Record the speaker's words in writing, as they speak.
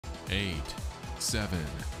8, 7,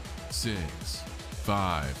 6,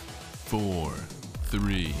 5, 4,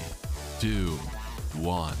 3, 2,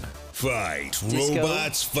 1. Fight. Disko,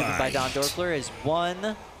 Robots driven by fight. Don Dorfler, has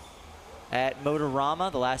won at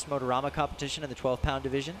Motorama, the last Motorama competition in the 12-pound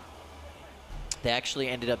division. They actually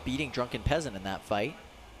ended up beating Drunken Peasant in that fight.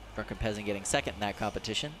 Drunken Peasant getting second in that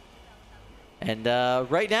competition. And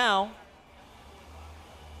right now,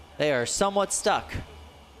 they are somewhat stuck.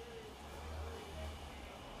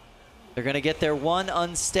 They're going to get their one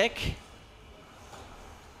unstick.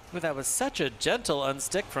 Ooh, that was such a gentle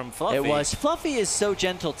unstick from Fluffy. It was. Fluffy is so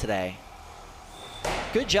gentle today.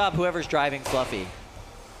 Good job, whoever's driving Fluffy.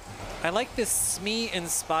 I like this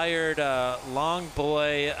Smee-inspired long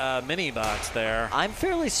boy mini box there. I'm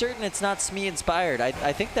fairly certain it's not Smee-inspired.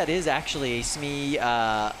 I think that is actually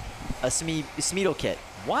a Smeedle kit.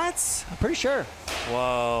 What? I'm pretty sure.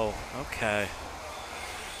 Whoa. Okay.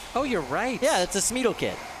 Oh, you're right. Yeah, it's a Smeedle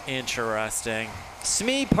kit. Interesting.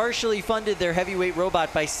 Smee partially funded their heavyweight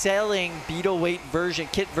robot by selling Beetle weight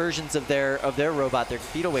kit versions of their robot, their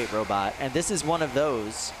Beetle weight robot, and this is one of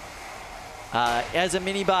those. As a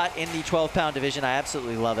mini bot in the 12-pound division, I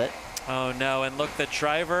absolutely love it. Oh no! And look, the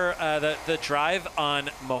driver, the drive on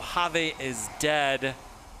Mojave is dead.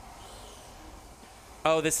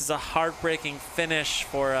 Oh, this is a heartbreaking finish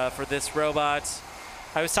for this robot.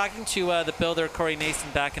 I was talking to the builder Corey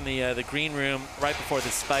Nason back in the green room right before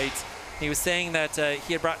this fight. He was saying that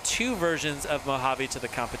he had brought 2 versions of Mojave to the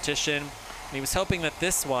competition, and he was hoping that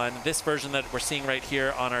this version that we're seeing right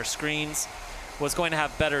here on our screens, was going to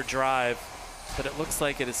have better drive, but it looks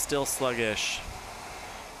like it is still sluggish.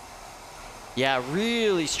 Yeah,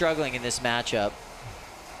 really struggling in this matchup.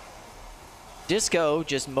 Disko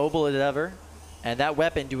just mobile as ever, and that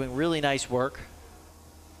weapon doing really nice work.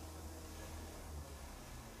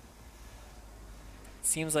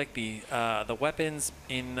 Seems like the weapons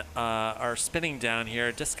are spinning down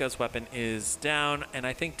here. Disko's weapon is down, and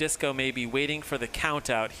I think Disko may be waiting for the count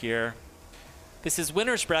out here. This is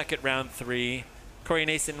winner's bracket round 3. Corey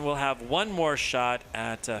Nason will have one more shot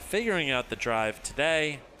at figuring out the drive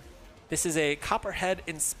today. This is a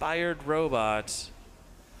Copperhead-inspired robot,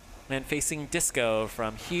 and facing Disko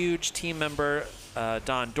from huge team member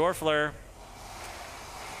Don Dorfler.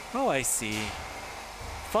 Oh, I see.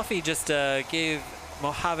 Fluffy just gave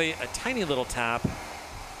Mojave a tiny little tap,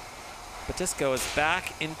 but Disko is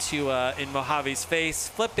back into in Mojave's face,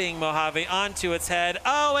 flipping Mojave onto its head.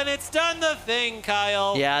 Oh, and it's done the thing,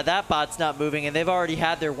 Kyle. Yeah, that bot's not moving, and they've already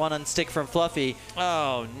had their one unstick from Fluffy.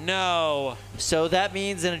 Oh no! So that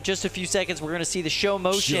means in just a few seconds we're going to see the show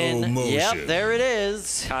motion. Yep, there it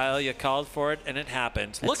is. Kyle, you called for it, and it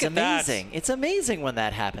happened. Look at amazing. that. It's amazing when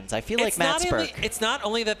that happens. I feel like Matt Spurk. It's not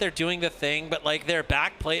only that they're doing the thing, but like their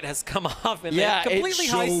back plate has come off, and yeah, they've completely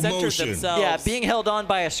high-centered themselves. Yeah, being held on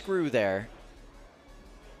by a screw there.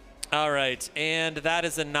 All right, and that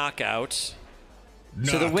is a knockout.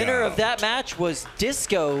 So the winner of that match was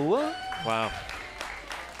Disko. Wow.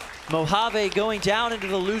 Mojave going down into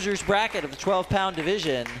the loser's bracket of the 12-pound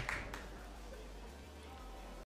division.